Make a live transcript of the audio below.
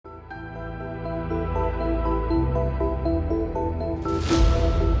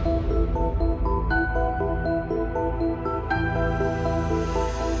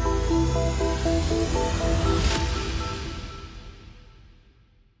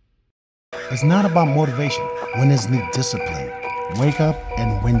It's not about motivation. Winners need discipline. Wake up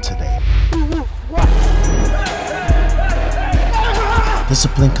and win today.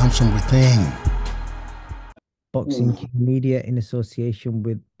 Discipline comes from within. Boxing King Media in association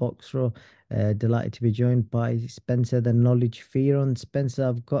with Boxraw. Delighted to be joined by Spencer, the knowledge Fearon. Spencer,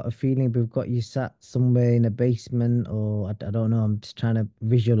 I've got a feeling we've got you sat somewhere in a basement, or I don't know. I'm just trying to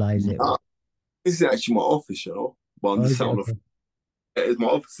visualize it. This is actually my office, but I'm Oh, just is sat it? on Okay. it's my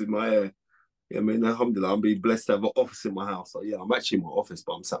office in my alhamdulillah, I'm being blessed to have an office in my house. So yeah, I'm actually in my office,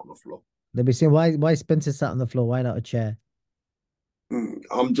 but I'm sat on the floor. They'll be saying, why Spencer sat on the floor? Why not a chair?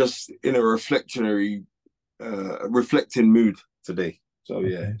 I'm just in a reflecting mood today. So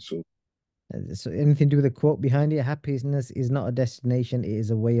yeah, Okay. so So anything to do with the quote behind it? Happiness is not a destination, it is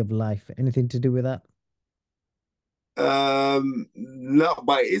a way of life. Anything to do with that? no,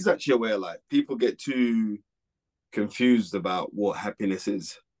 but it is actually a way of life. People get too confused about what happiness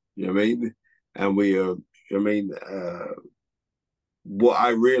is. You know what I mean? And what I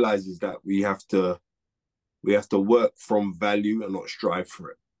realize is that we have to work from value and not strive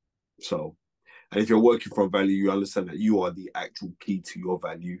for it. So, and if you're working from value, you understand that you are the actual key to your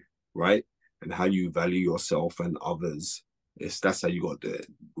value, right? And how you value yourself and others. That's how you got the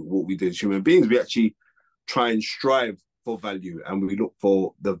what we do as human beings. We actually try and strive for value, and we look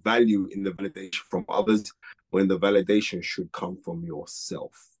for the value in the validation from others when the validation should come from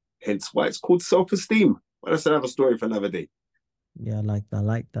yourself. Hence why it's called self-esteem. But that's another story for another day. Yeah, I like that. I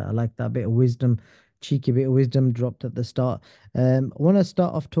like that. I like that bit of wisdom, cheeky bit of wisdom dropped at the start. I want to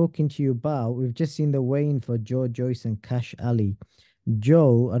start off talking to you about we've just seen the weigh-in for Joe Joyce and Kash Ali.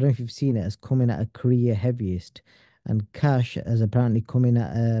 Joe, I don't know if you've seen it, has come in at a career heaviest, and Kash has apparently come in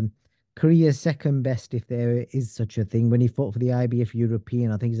at career second best, if there is such a thing. When he fought for the IBF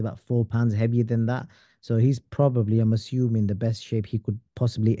European, I think he's about 4 pounds heavier than that. So he's probably, I'm assuming, the best shape he could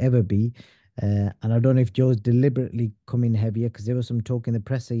possibly ever be. And I don't know if Joe's deliberately coming heavier because there was some talk in the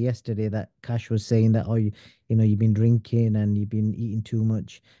presser yesterday that Kash was saying that, oh, you've been drinking and you've been eating too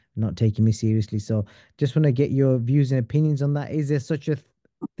much, not taking me seriously. So just want to get your views and opinions on that. Is there such a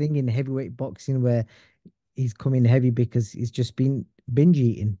thing in heavyweight boxing where he's coming heavy because he's just been binge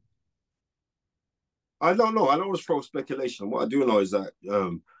eating? I don't know. I don't want to throw speculation. What I do know is that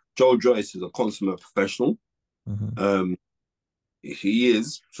Joe Joyce is a consummate professional. Mhm. He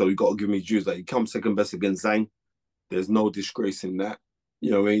is, so you got to give me dues. Like he comes second best against Zhang. There's no disgrace in that. You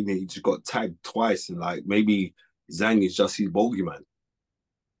know what I mean? He just got tagged twice, and like maybe Zhang is just his bogeyman,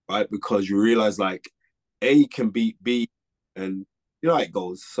 right? Because you realize like A can beat B, and you know how it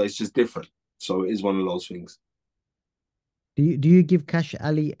goes. So it's just different. So it is one of those things. Do you give Cash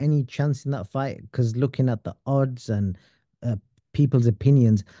Ali any chance in that fight? Because looking at the odds and uh, people's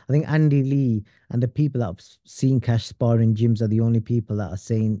opinions, I think Andy Lee and the people that have seen Cash spar in gyms are the only people that are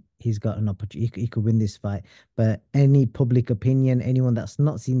saying he's got an opportunity. He could win this fight. But any public opinion, anyone that's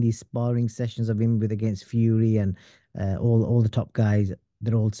not seen these sparring sessions of him with against Fury and all the top guys,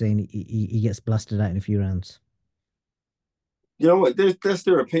 they're all saying he gets blasted out in a few rounds. You know what? That's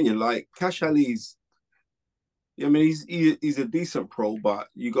their opinion. Like Cash Ali's, I mean, he's a decent pro, but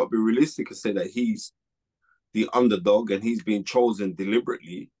you got to be realistic and say that he's the underdog, and he's been chosen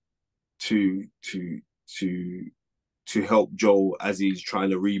deliberately to to to to help Joe as he's trying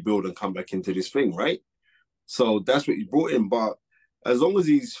to rebuild and come back into this thing, right? So that's what he brought in. But as long as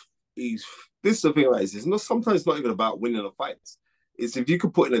he's this is the thing, right? It's not sometimes it's not even about winning a fight. It's if you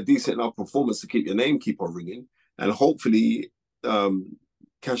could put in a decent enough performance to keep your name keep on ringing, and hopefully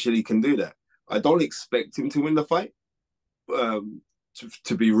Cash Ali can do that. I don't expect him to win the fight,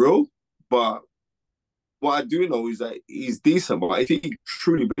 to be real, but what I do know is that he's decent. But if he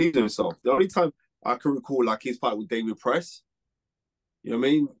truly believes in himself, the only time I can recall like his fight with David Price, you know what I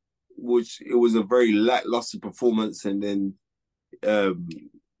mean, which it was a very lackluster performance, and then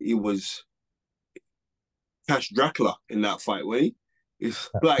he was Cash Dracula in that fight, when it's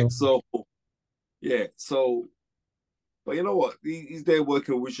like so, yeah. So, but you know what? He's there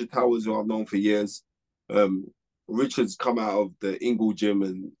working with Richard Towers, who I've known for years. Um, Richard's come out of the INGLE gym,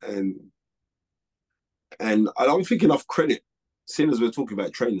 and I don't think enough credit, seeing as we're talking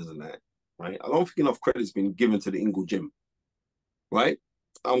about trainers and that, right? I don't think enough credit's been given to the INGLE gym, right?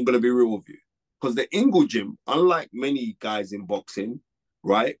 I'm gonna be real with you, because the INGLE gym, unlike many guys in boxing,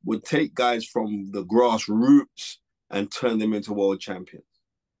 right, would take guys from the grassroots and turn them into world champions.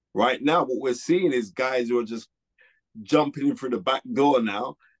 Right now, what we're seeing is guys who are just jumping in through the back door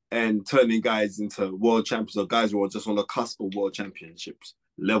now and turning guys into world champions, or guys who are just on the cusp of world championships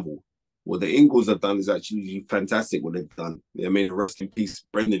level. What the Ingles have done is actually fantastic. What they've done, I mean, rest in peace,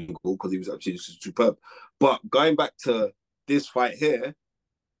 Brendan Ingle, because he was absolutely superb. But going back to this fight here,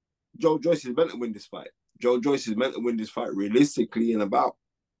 Joe Joyce is meant to win this fight. Joe Joyce is meant to win this fight realistically in about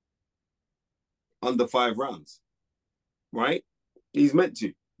under 5 rounds, right? He's meant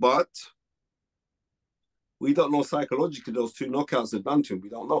to, but we don't know psychologically those 2 knockouts have done to him. We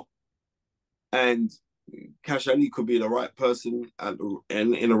don't know. And Kash Ali could be the right person and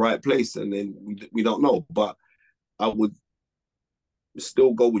in the right place, and then we don't know. But I would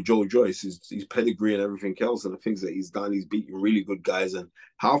still go with Joe Joyce, his pedigree and everything else, and the things that he's done. He's beaten really good guys, and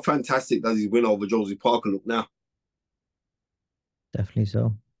how fantastic does his win over Josie Parker look now? Definitely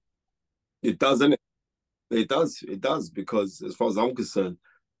so. It does, isn't it? It does, because as far as I'm concerned,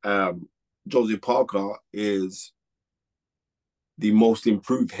 Josie Parker is the most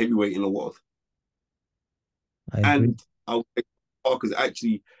improved heavyweight in the world. I agree. And I would say Parker's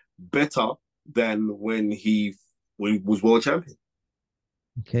actually better than when he was world champion.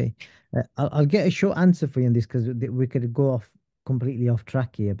 Okay. I'll get a short answer for you on this because we could go off completely off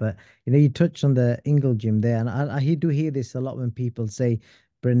track here. But you touched on the INGLE gym there, and I do hear this a lot when people say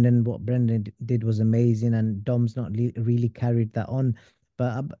what Brendan did was amazing, and Dom's not really carried that on.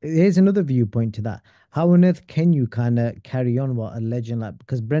 But here's another viewpoint to that. How on earth can you kind of carry on what a legend like?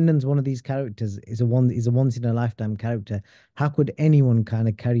 Because Brendan's one of these characters is a once in a lifetime character. How could anyone kind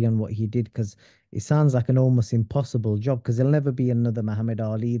of carry on what he did? Because it sounds like an almost impossible job. Because there'll never be another Muhammad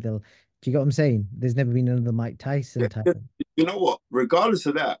Ali. Do you get what I'm saying? There's never been another Mike Tyson type. You know what? Regardless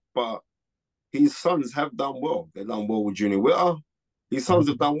of that, but his sons have done well. They've done well with Junior Witter. His sons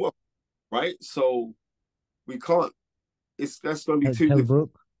have done well, right? So we can't. That's going to be too difficult.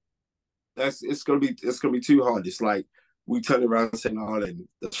 It's going to be too hard. It's like we turn around and say, "Oh, then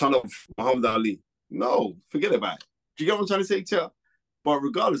the son of Muhammad Ali." No, forget about it. Do you get what I'm trying to say, Tia? But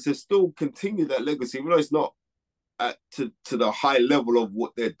regardless, they still continue that legacy, even though it's not to the high level of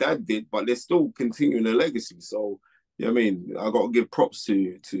what their dad did, but they're still continuing their legacy. So, I mean, I got to give props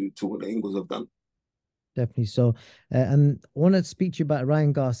to what the Ingles have done. Definitely so. And I want to speak to you about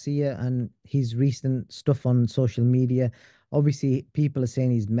Ryan Garcia and his recent stuff on social media. Obviously, people are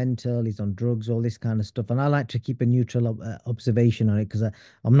saying he's mental, he's on drugs, all this kind of stuff. And I like to keep a neutral observation on it because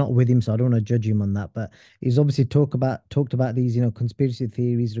I'm not with him, so I don't want to judge him on that. But he's obviously talked about these, conspiracy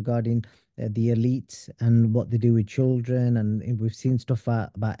theories regarding the elites and what they do with children. And we've seen stuff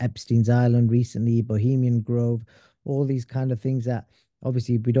about Epstein's Island recently, Bohemian Grove, all these kind of things that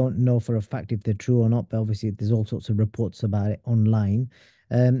obviously we don't know for a fact if they're true or not, but obviously there's all sorts of reports about it online.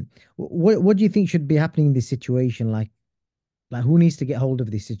 What do you think should be happening in this situation? Like who needs to get hold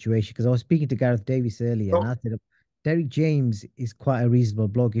of this situation? Because I was speaking to Gareth Davis earlier, and I said Derek James is quite a reasonable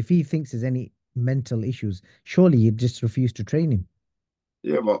bloke. If he thinks there's any mental issues, surely you'd just refuse to train him.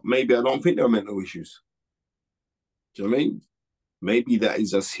 Yeah, but maybe I don't think there are mental issues. Do you know what I mean? Maybe that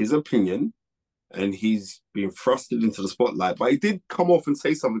is just his opinion, and he's been thrusted into the spotlight. But he did come off and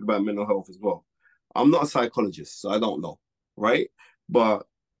say something about mental health as well. I'm not a psychologist, so I don't know, right? But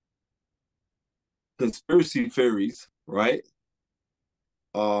conspiracy theories, right,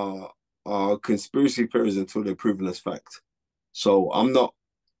 are conspiracy theories until they're proven as fact. So I'm not,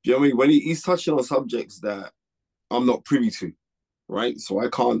 you know what I mean? When he's touching on subjects that I'm not privy to, right? So I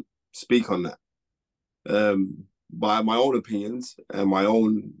can't speak on that. By my own opinions and my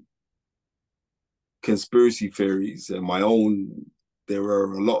own conspiracy theories and there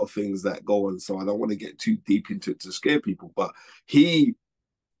are a lot of things that go on, so I don't want to get too deep into it to scare people, but he's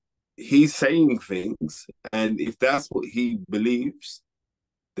saying things, and if that's what he believes,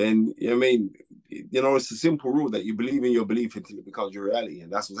 then I mean, it's a simple rule that you believe in your belief until it becomes your reality,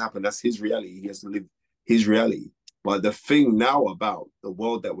 and that's what's happened. That's his reality. He has to live his reality. But the thing now about the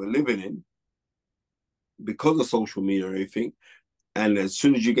world that we're living in, because of social media and everything, and as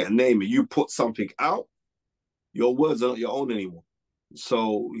soon as you get a name and you put something out, your words are not your own anymore.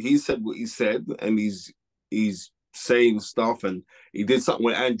 So he said what he said, and he's saying stuff, and he did something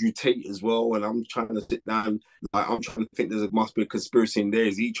with Andrew Tate as well. And I'm trying to sit down, like, I'm trying to think there must be a conspiracy in there.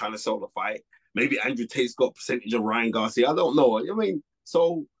 Is he trying to sell the fight? Maybe Andrew Tate's got a percentage of Ryan Garcia. I don't know. I mean,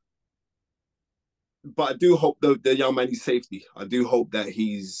 so, but I do hope the young man is safety. I do hope that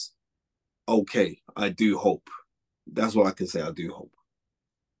he's okay. I do hope. That's what I can say. I do hope.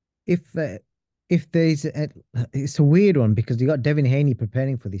 If there's it's a weird one because you got Devin Haney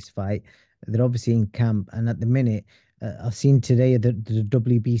preparing for this fight. They're obviously in camp, and at the minute, I've seen today that the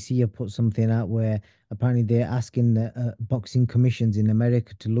WBC have put something out where apparently they're asking the boxing commissions in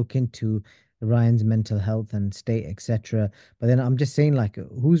America to look into Ryan's mental health and state, etc. But then I'm just saying, like,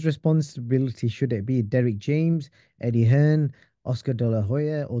 whose responsibility should it be? Derek James, Eddie Hearn, Oscar De La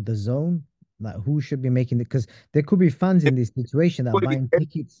Hoya, or the Zone? Like, who should be making it? Because there could be fans in this situation that are buying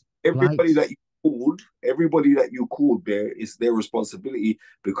tickets, Everybody flights. that you called, everybody that you called there, it's their responsibility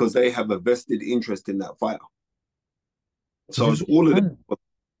because they have a vested interest in that fighter. So it's all of them.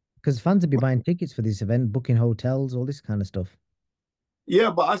 Because fans would be buying tickets for this event, booking hotels, all this kind of stuff. Yeah,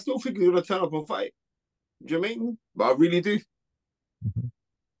 but I still think he's gonna turn up and fight. Do you know what I mean? But I really do.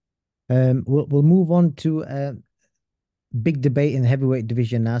 We'll move on to big debate in the heavyweight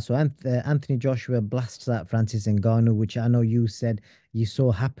division now. So Anthony Joshua blasts at Francis Ngannou, which I know you said you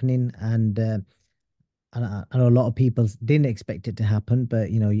saw happening, and I know a lot of people didn't expect it to happen,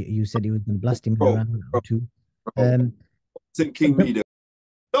 but you said he was going to blast him in a round or two. Thinking media,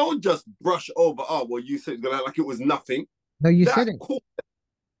 don't just brush over. Oh, well, you said like it was nothing. No, you said it. Cool.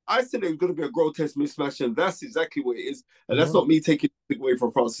 I said it was going to be a grotesque mismatch, and that's exactly what it is. And that's not me taking it away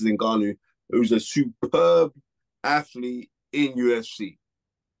from Francis Ngannou, who's a superb athlete in UFC,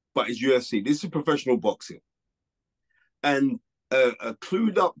 but it's UFC. This is professional boxing, and a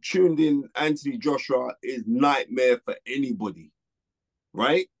clued up, tuned in Anthony Joshua is nightmare for anybody,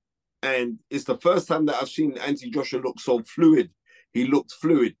 right? And it's the first time that I've seen Anthony Joshua look so fluid. He looked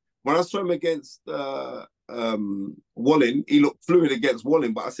fluid. When I saw him against Wallin, he looked fluid against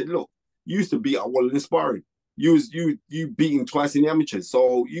Wallin. But I said, look, you used to beat out Wallin in sparring. You beat him twice in the amateurs.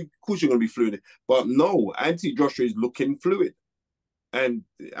 So of course you're going to be fluid. But no, Anthony Joshua is looking fluid. And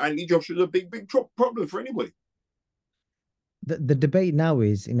Anthony Joshua is a big problem for anybody. The debate now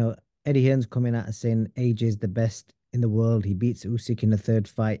is, Eddie Hearn's coming out and saying AJ is the best in the world. He beats Usyk in the third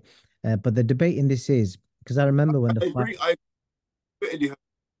fight. But the debate in this is, because I remember when the fight... I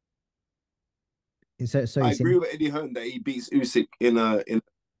agree with Eddie Hearn that he beats Usyk in a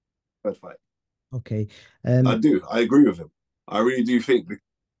third fight. Okay. I do. I agree with him. I really do think.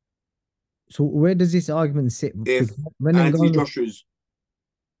 So where does this argument sit? If Anthony Joshua's...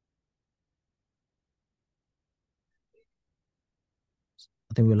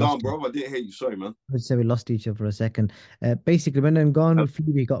 I think we lost. Bro, I didn't hear you. Sorry, man. I'd say we lost each other for a second. Basically, when Ngannou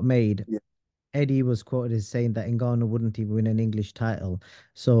Fury got made, Eddie was quoted as saying that Ngannou wouldn't even win an English title.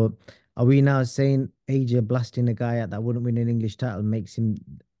 So are we now saying AJ blasting a guy out that wouldn't win an English title makes him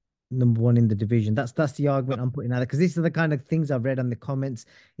 #1 in the division? That's the argument I'm putting out there, because these are the kind of things I've read on the comments.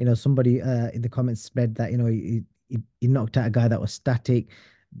 Somebody in the comments read that he knocked out a guy that was static.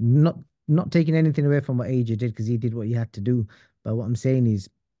 Not taking anything away from what AJ did, because he did what he had to do. But what I'm saying is,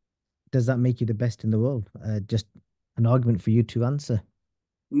 does that make you the best in the world? Just an argument for you to answer.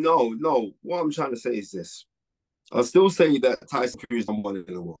 No. What I'm trying to say is this. I'll still say that Tyson Fury is #1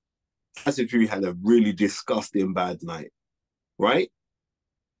 in the world. Tyson Fury had a really disgusting bad night, right?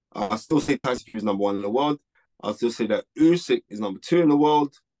 I'll still say Tyson Fury is #1 in the world. I'll still say that Usyk is #2 in the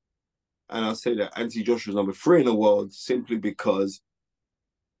world. And I'll say that Anthony Joshua is #3 in the world, simply because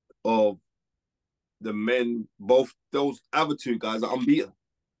of the men. Both those other two guys are unbeaten.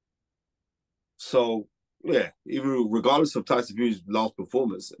 So, yeah, even regardless of Tyson Fury's last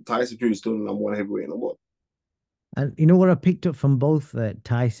performance, Tyson Fury is still the #1 heavyweight in the world. And you know what I picked up from both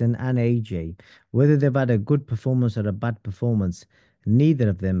Tyson and AJ, whether they've had a good performance or a bad performance, neither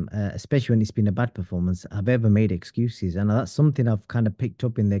of them, especially when it's been a bad performance, have ever made excuses. And that's something I've kind of picked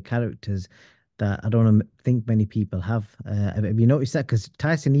up in their characters that I don't think many people have. Have you noticed that? Because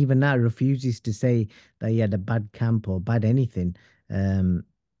Tyson even now refuses to say that he had a bad camp or bad anything.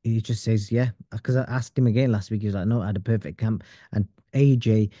 He just says, yeah, because I asked him again last week. He was like, no, I had a perfect camp. And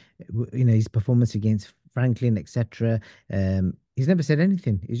AJ, his performance against Franklin, etc. He's never said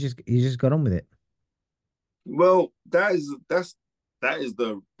anything. He's just got on with it. Well, that is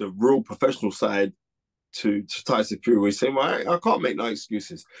the real professional side to Tyson Fury. He's saying, well, I can't make no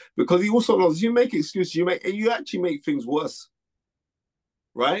excuses, because he also knows you make excuses, you actually make things worse.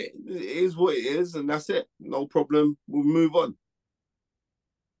 Right? It is what it is, and that's it. No problem. We'll move on.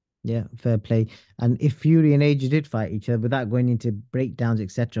 Yeah, fair play. And if Fury and AJ did fight each other without going into breakdowns,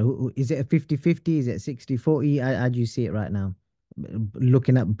 etc., is it a 50-50? Is it 60-40? How do you see it right now?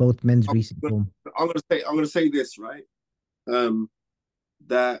 Looking at both men's recent form. I'm gonna say this, right?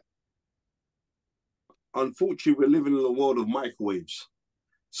 That unfortunately we're living in a world of microwaves.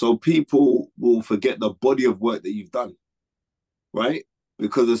 So people will forget the body of work that you've done. Right?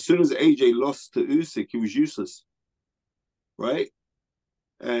 Because as soon as AJ lost to Usyk, he was useless. Right?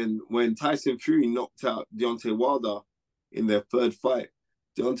 And when Tyson Fury knocked out Deontay Wilder in their third fight,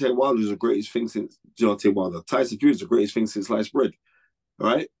 Deontay Wilder is the greatest thing since Deontay Wilder. Tyson Fury is the greatest thing since sliced bread,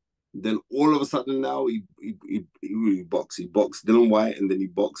 right? Then all of a sudden now he boxed. He boxed Dylan White, and then he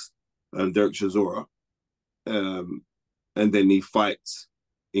boxed Derek Chisora, and then he fights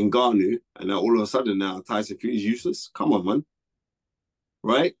Ngannou, and now all of a sudden now Tyson Fury is useless. Come on, man,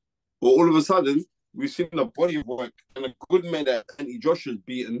 right? But all of a sudden, we've seen a body of work and a good man that Anthony Joshua's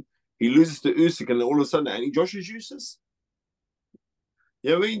beaten. He loses to Usyk, and then all of a sudden, Anthony Joshua's useless.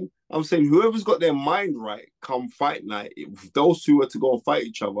 You know what I mean? I'm saying whoever's got their mind right come fight night, if those two were to go and fight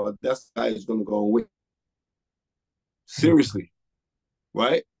each other, that's the guy who's going to go and win. Seriously,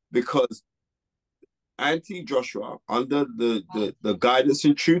 right? Because Anthony Joshua, under the guidance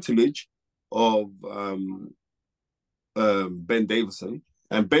and tutelage of Ben Davison,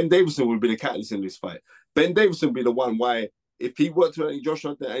 and Ben Davison would be the catalyst in this fight. Ben Davison would be the one why, if he worked with Anthony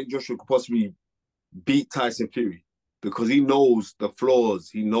Joshua, then Anthony Joshua could possibly beat Tyson Fury, because he knows the flaws,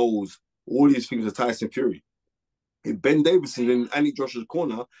 he knows all these things of Tyson Fury. If Ben Davison in Anthony Joshua's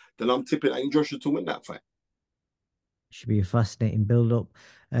corner, then I'm tipping Anthony Joshua to win that fight. Should be a fascinating build-up.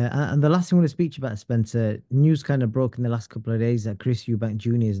 And the last thing I want to speak to you about, Spencer, news kind of broke in the last couple of days that Chris Eubank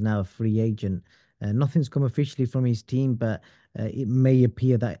Jr. is now a free agent. Nothing's come officially from his team, but it may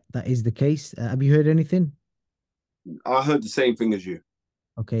appear that that is the case. Have you heard anything? I heard the same thing as you.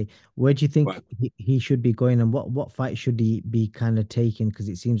 Okay. Where do you think Right. he should be going, and what fight should he be kind of taking? Because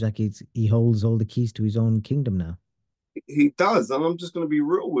it seems like he holds all the keys to his own kingdom now. He does, and I'm just going to be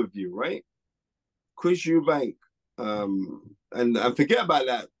real with you, right? Chris Eubank, and forget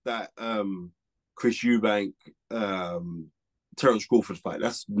about that Chris Eubank Terence Crawford fight.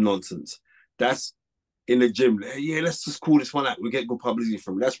 That's nonsense. That's in the gym. Yeah, let's just call this one out. We get good publicity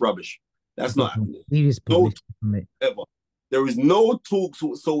from it. That's rubbish. That's not happening. No talk ever. There is no talks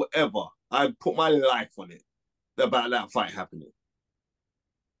whatsoever. I put my life on it about that fight happening.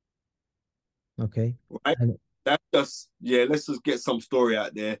 Okay. Right? That's just, yeah, let's just get some story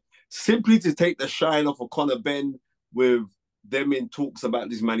out there. Simply to take the shine off of Conor Ben with them in talks about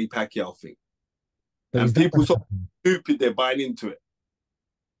this Manny Pacquiao thing. But and people so stupid, they're buying into it.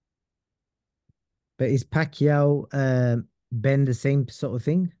 But is Pacquiao Ben the same sort of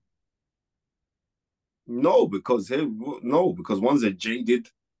thing? No, because one's a jaded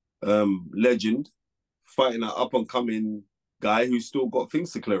legend fighting an up-and-coming guy who's still got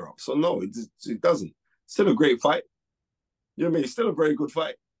things to clear up. So no, it doesn't. Still a great fight. You know what I mean? It's still a very good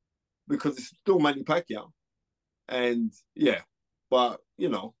fight because it's still Manny Pacquiao. And yeah, but you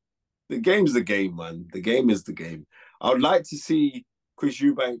know, the game's the game, man. The game is the game. I would like to see Chris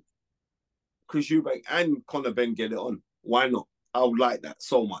Eubank and Conor Ben get it on. Why not? I would like that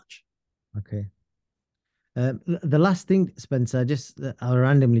so much. Okay. The last thing, Spencer, I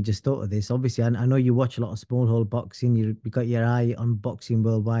randomly just thought of this. Obviously, I know you watch a lot of small hole boxing. You got your eye on boxing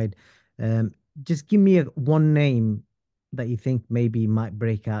worldwide. Just give me one name that you think maybe might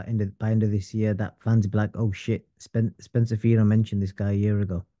break out by end of this year that fans be like, oh shit, Spencer Fearon mentioned this guy a year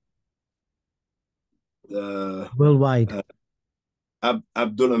ago. Worldwide.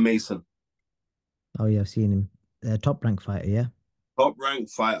 Abdullah Mason. Oh yeah, I've seen him. Top rank fighter, yeah. Top rank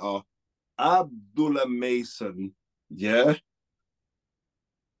fighter. Abdullah Mason, yeah.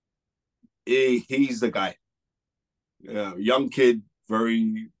 He's the guy. Yeah, young kid,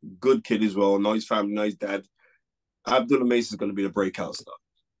 very good kid as well. Know his family, know his dad. Abdullah Mason's going to be the breakout star.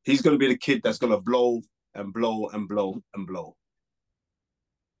 He's going to be the kid that's going to blow and blow and blow and blow.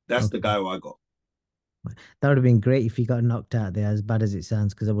 That's the guy who I got. That would have been great if he got knocked out there, as bad as it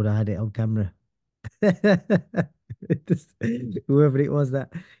sounds, because I would have had it on camera. Whoever it was,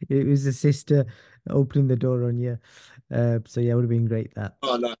 that it was the sister opening the door on you. So yeah, it would have been great that.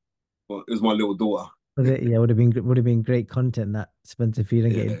 Oh no, well, it was my little daughter. Yeah, would have been great content that Spencer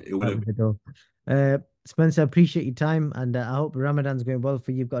Fearon getting out of the door. Spencer, I appreciate your time, and I hope Ramadan's going well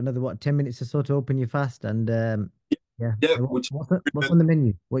for you. You've got another 10 minutes or so to open your fast, and yeah. What's on the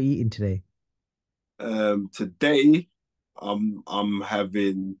menu? What are you eating today? Today, I'm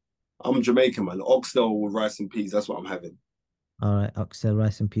Jamaican, man. Oxtail with rice and peas. That's what I'm having. All right, oxtail,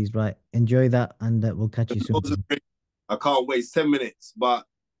 rice and peas. Right. Enjoy that, and we'll catch you soon. I can't wait 10 minutes, but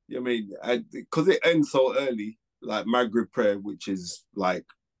I mean, because it ends so early, like Maghrib prayer, which is like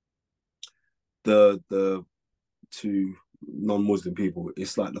the to non-Muslim people,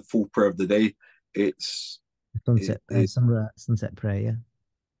 it's like the full prayer of the day. It's sunset prayer, yeah.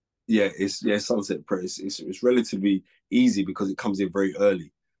 Yeah, it's sunset prayer. It's relatively easy because it comes in very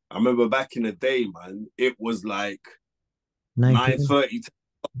early. I remember back in the day, man, it was like 9:30.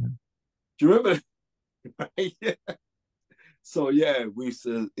 Do you remember? Yeah. So yeah,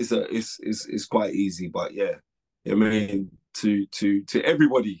 it's quite easy, but yeah, I mean, to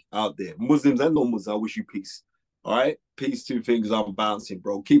everybody out there, Muslims and non-Muslims, I wish you peace. All right, peace. Two things I'm bouncing,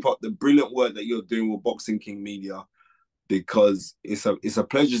 bro. Keep up the brilliant work that you're doing with Boxing King Media, because it's a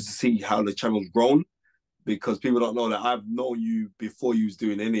pleasure to see how the channel's grown. Because people don't know that I've known you before you was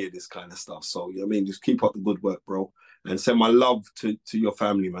doing any of this kind of stuff. So, you know what I mean? Just keep up the good work, bro. And send my love to your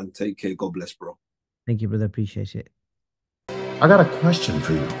family, man. Take care. God bless, bro. Thank you, brother. Appreciate it. I got a question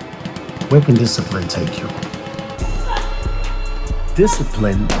for you. Where can discipline take you?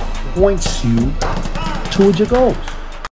 Discipline points you towards your goals.